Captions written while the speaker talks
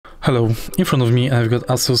Hello, in front of me I've got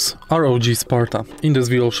ASUS ROG Spatha. In this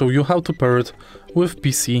video I'll show you how to pair it with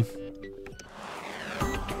PC.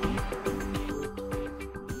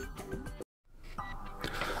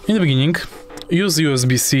 In the beginning, use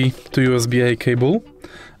USB-C to USB-A cable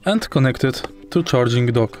and connect it to charging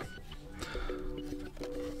dock.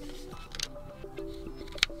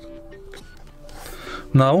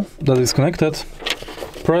 Now that is connected,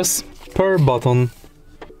 press pair button.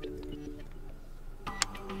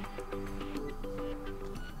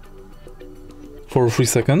 For 3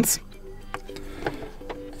 seconds,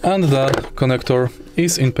 and the connector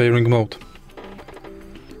is in pairing mode.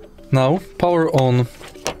 Now power on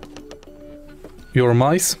your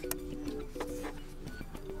mice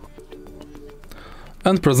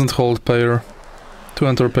and press and hold pair to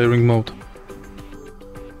enter pairing mode.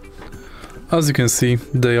 As you can see,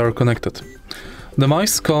 they are connected. The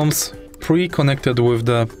mice comes pre-connected with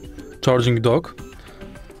the charging dock,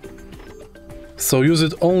 so use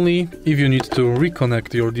it only if you need to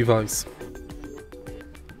reconnect your device.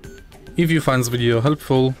 If you find this video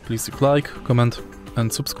helpful, please click, comment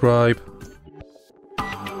and subscribe.